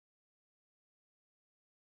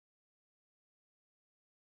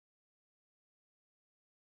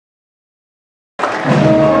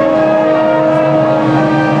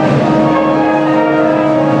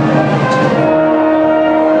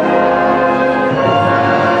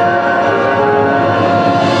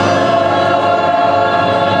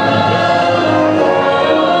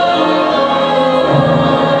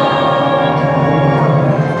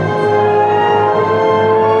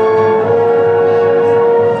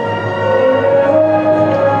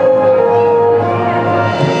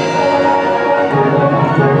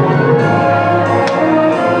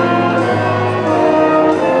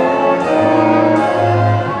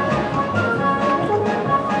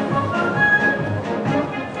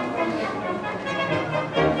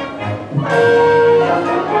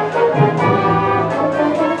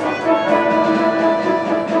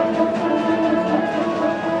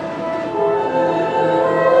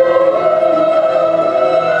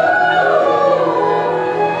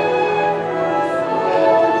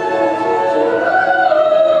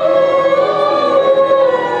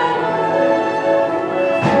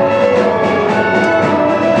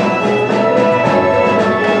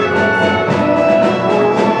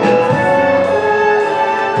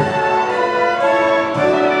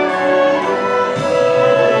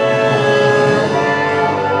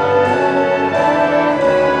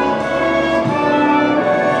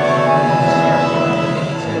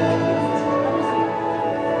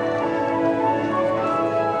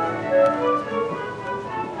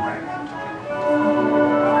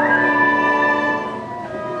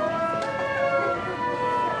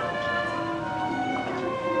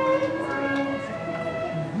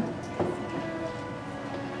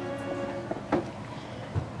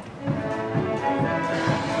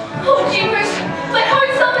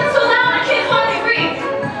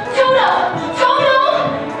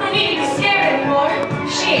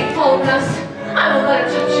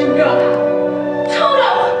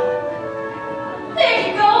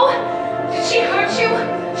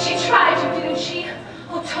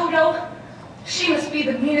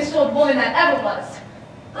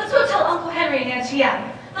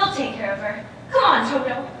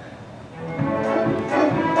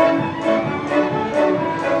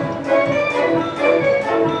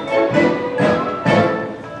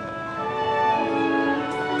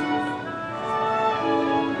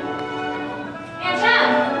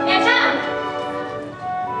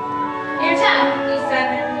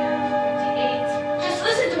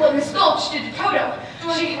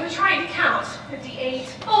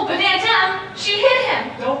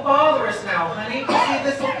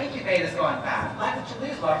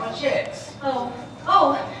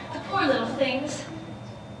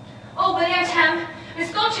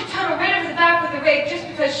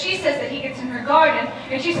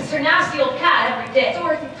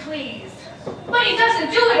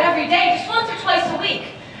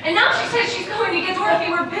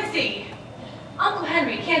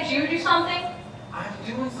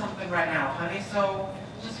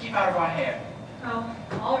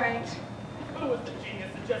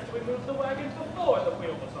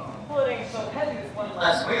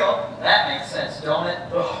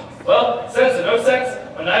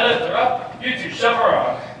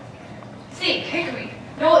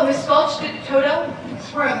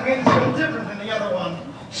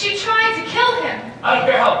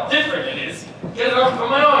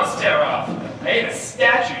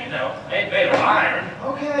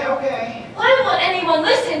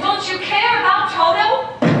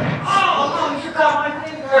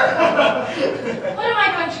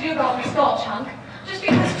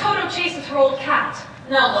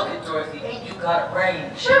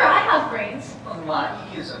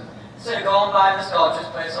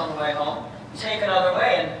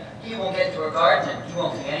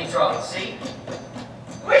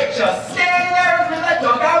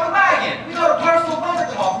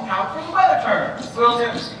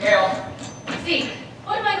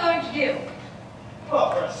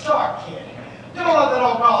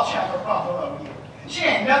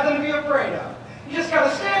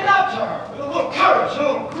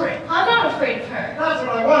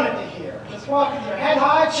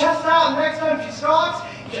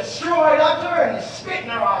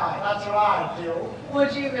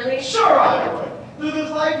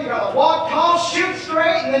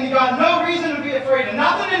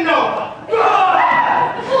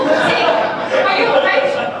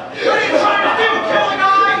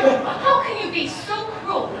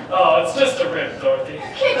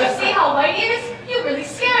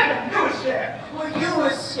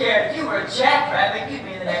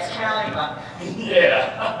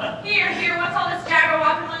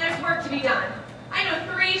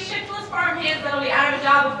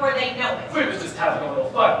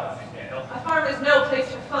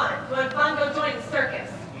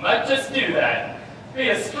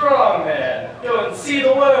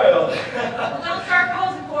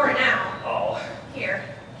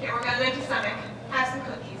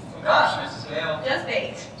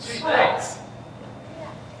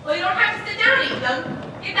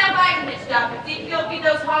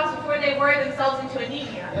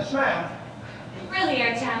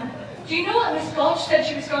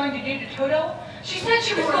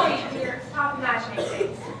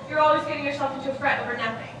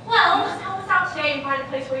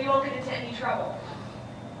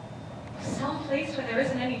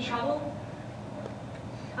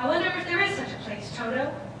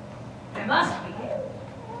There must be.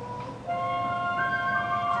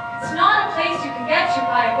 It's not a place you can get to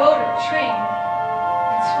by a boat or a train.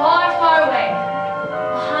 It's far, far away,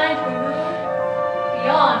 behind the moon,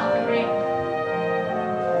 beyond the ring.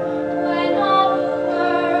 When all the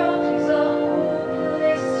world is a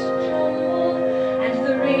hopeless jumble, and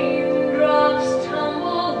the raindrops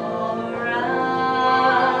tumble all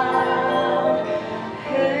around,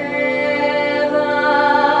 heaven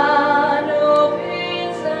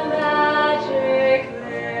opens a magic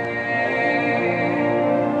lair.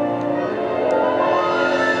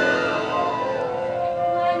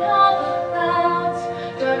 When all the clouds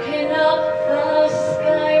darken up the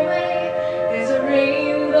skyway, there's a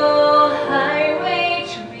rainbow highway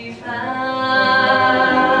to be found.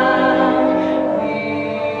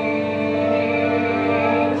 Waiting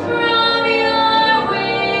from your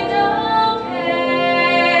window pane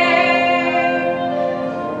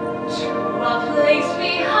to a place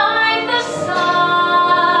behind the sun,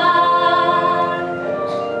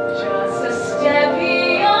 just a step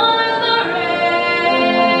beyond the rain.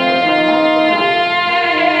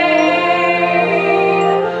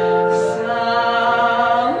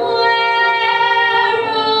 Somewhere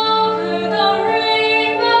over the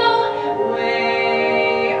rainbow,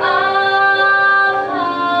 way up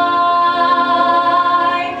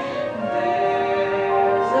high,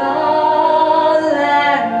 there's a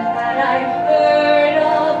land that I've heard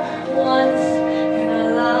of once in a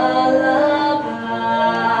lullaby.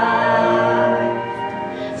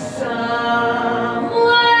 Somewhere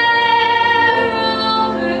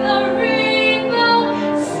over the rainbow,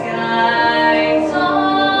 skies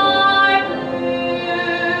are blue,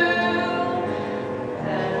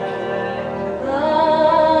 and the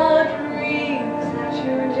dreams that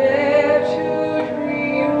you dare to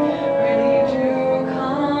dream really do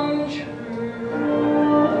come true.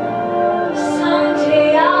 Someday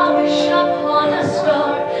I'll wish upon a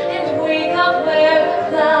star and wake up where the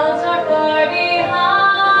clouds are far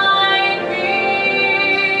behind me,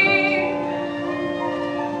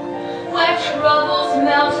 where troubles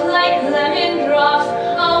melt like lemon drops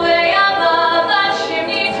away above the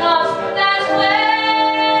chimney tops. That's where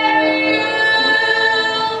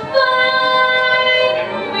you'll find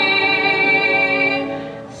me.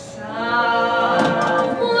 Somewhere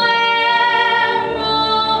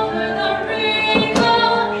over the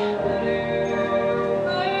rainbow,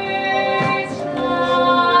 bluebirds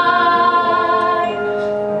fly,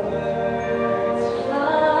 birds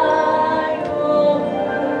fly over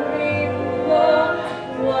the rainbow.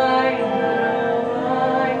 Why now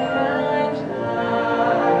I can't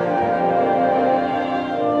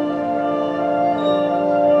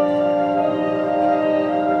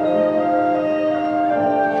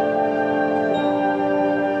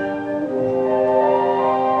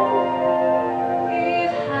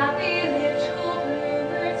If happy little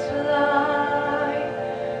bluebirds fly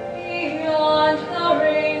beyond the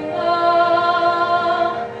rainbow,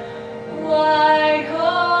 why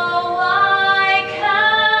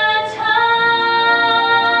can't I?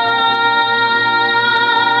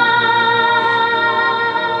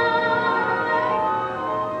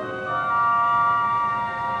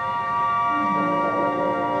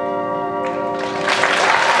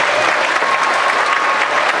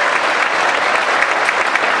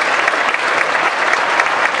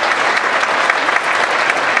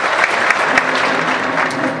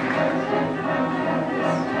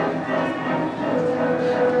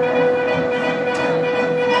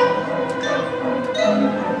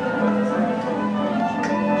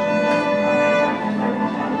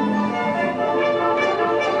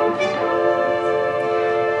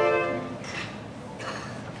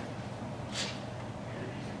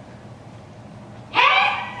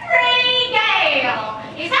 Henry Gale!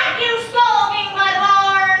 Is that you skulking by the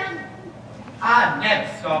barn? I've never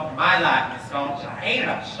stalked in my life, Miss Gulch. I ain't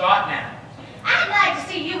about to start now. I'd like to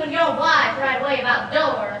see you and your wife right away about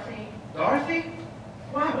Dorothy. Dorothy?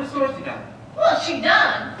 Why? What's Dorothy done? What's she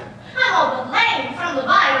done? I'm all but lame from the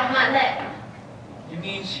bite on my leg. You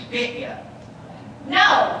mean she bit you?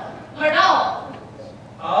 No, her dog.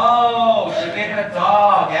 Oh, she bit her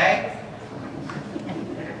dog, eh?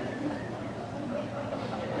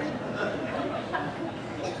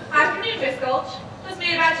 Afternoon, Miss Gulch. Just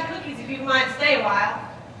made a batch of cookies if you mind to stay a while.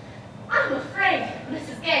 I'm afraid,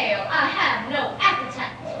 Mrs. Gale, I have no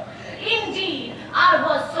appetite. Indeed, I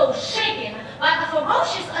was so shaken by the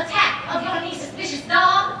ferocious attack of your niece's vicious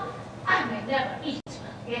dog, I may never eat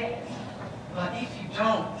again. But if you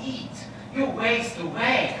don't eat, you'll waste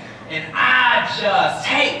away. And I just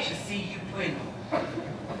hate to see you dwindle.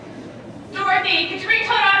 Dorothy, could you bring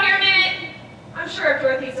Toto out here a minute? I'm sure sure if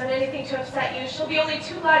Dorothy's done anything to upset you, she'll be only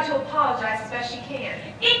too glad to apologize as best she can.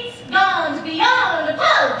 It's gone beyond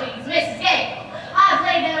apologies, Mrs. Gale. I've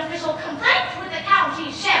laid an official complaint with the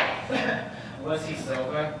county sheriff. Was he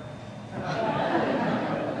sober?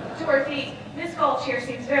 Dorothy, Miss Gulch here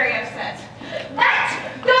seems very upset. That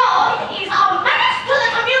dog is a menace to the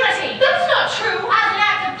community. That's not true. As an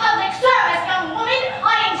act of public service, young woman,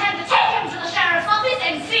 I intend to take him to the sheriff's office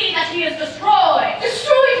and see that he is destroyed.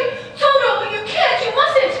 Destroyed? Toto, you can't, you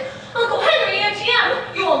mustn't! Uncle Henry, Auntie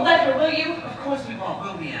Em, you won't let her, will you? Of course we won't,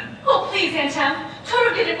 will we, Em? Oh, please, Aunt Em.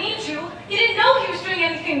 Toto didn't mean to. He didn't know he was doing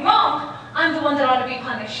anything wrong. I'm the one that ought to be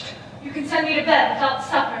punished. You can send me to bed without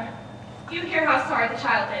supper. You hear how sorry the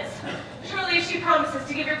child is. Surely if she promises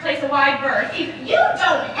to give your place a wide berth. If you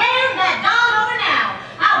don't hand that dog over now,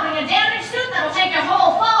 I'll bring a damage suit that'll take your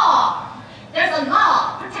whole farm. There's a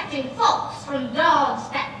law protecting folks from dogs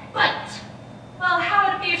that bite. Well, how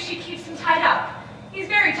would it be if she keeps him tied up? He's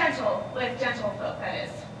very gentle, with gentlefolk, that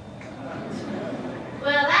is.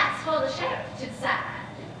 Well, that's for the sheriff to decide.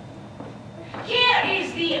 Here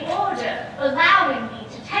is the order allowing me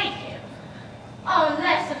to take him.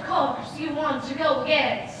 Unless, of course, you want to go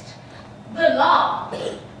against the law.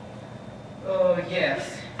 Oh,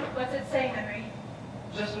 yes. What's it say, Henry?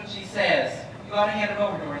 Just what she says. You ought to hand him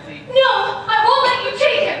over, Dorothy. No, I won't let you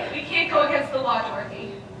take him. We can't go against the law,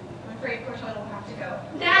 Dorothy. I'm afraid poor Toto will have to go.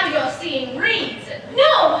 Now you're seeing reason.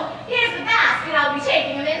 No! Here's the basket I'll be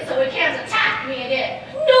taking him in so he can't attack me again.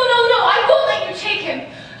 No, I won't let you take him.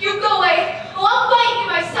 You go away, or I'll bite you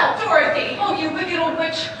myself. Dorothy! Oh, you wicked old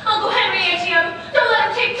witch. Uncle Henry, Auntie Em, don't let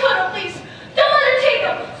him take Toto, please. Don't let him take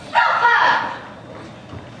him. Stop her!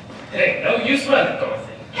 Hey, no use running, Dorothy.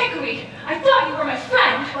 Hickory, I thought you were my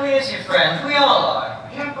friend. Well, he is your friend. We all are.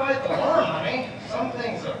 You can't bite the worm, honey. Some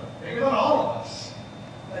things are bigger than all of us.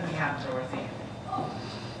 Let me have Dorothy. Oh,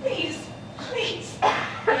 please.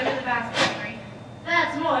 Put him in the basket, Henry.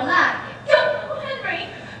 That's more like it. Don't, Uncle Henry.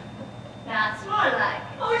 That's more like it.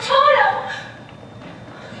 Oh, Toto.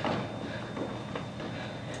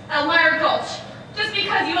 Elmira Gulch, just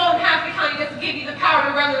because you own half the county doesn't give you the power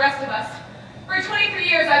to run the rest of us. For 23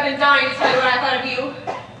 years I've been dying to tell you what I thought of you.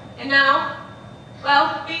 And now,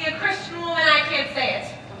 well, being a Christian woman, I can't say it.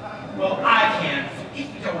 Well, I can.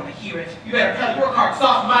 If you don't want to hear it, you better tell your carts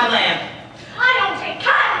off my land. I don't take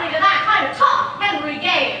kindly to that kind of talk, Henry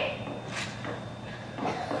Gale.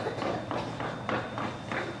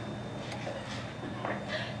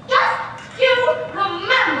 Just you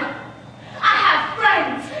remember, I have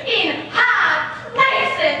friends in high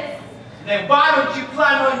places. Then why don't you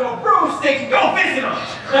climb on your broomstick and go visit them?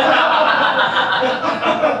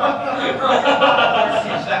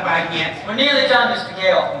 Cinch that wagon yet. We're nearly done, Mr.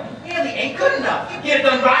 Gale. Nearly ain't good enough. You get it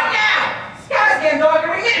done right now. Sky's getting dark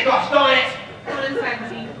every minute, gosh darn it. Come inside,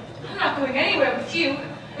 honey. I'm not going anywhere with you.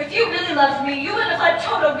 If you really loved me, you wouldn't have let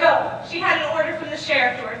Toto go. She had an order from the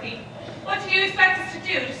sheriff, Dorothy. What did you expect us to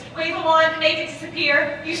do? Just wave a wand and make it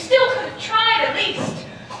disappear? You still could have tried at least.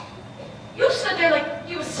 You stood there like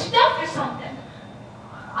you was stuffed or something.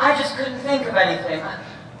 I just couldn't think of anything.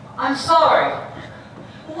 I'm sorry.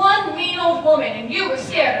 One mean old woman, and you were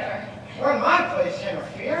scared of her. We're in my place, you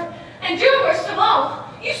interfere. And you're worst of all.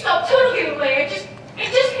 You stopped Toto getting away. I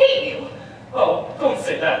just hate you. Oh, don't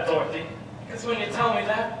say that, Dorothy. Because when you tell me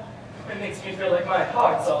that, it makes me feel like my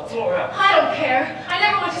heart's all tore out. I don't care. I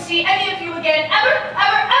never want to see any of you again,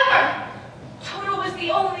 ever. Toto was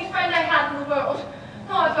the only friend I had in the world.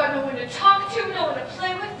 Now I've got no one to talk to, no one to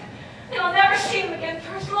play with, and I'll never see him again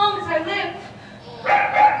for as long as I live.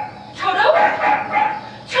 Toto?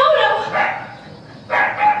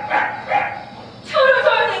 Toto,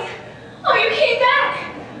 darling! Oh, you came back!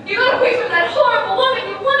 You got away from that horrible woman,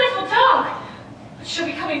 you wonderful dog! But she'll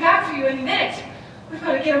be coming back for you any minute. We've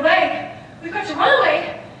got to get away. We've got to run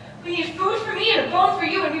away. We need food for me and a bone for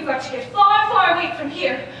you, and we've got to get far, far away from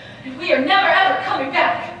here. And we are never, ever coming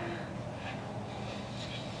back.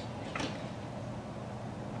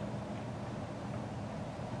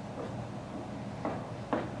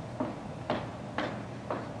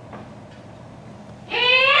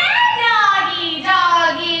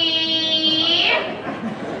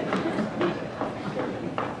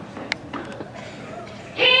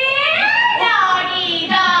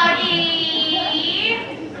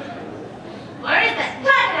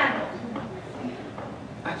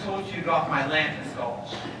 Off my land, Miss Gulch.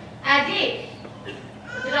 I did.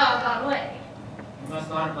 But the dog got away. You must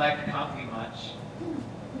not have liked the company much.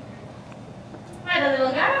 Where the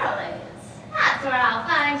little girl is. That's where I'll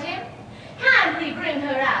find him. Kindly bring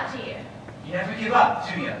her out here. You never give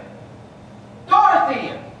up, do you?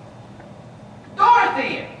 Dorothy!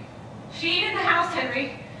 Dorothy! She ain't in the house,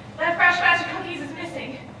 Henry. That fresh batch of cookies is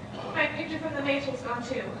the mantle's gone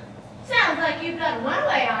too. Sounds like you've got a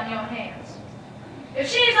runaway on your hands. If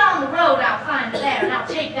she's on the road, I'll find her there, and I'll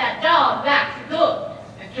take that dog back for good.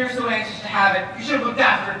 If you're so anxious to have it, you should have looked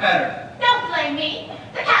after it better. Don't blame me.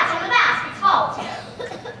 The cat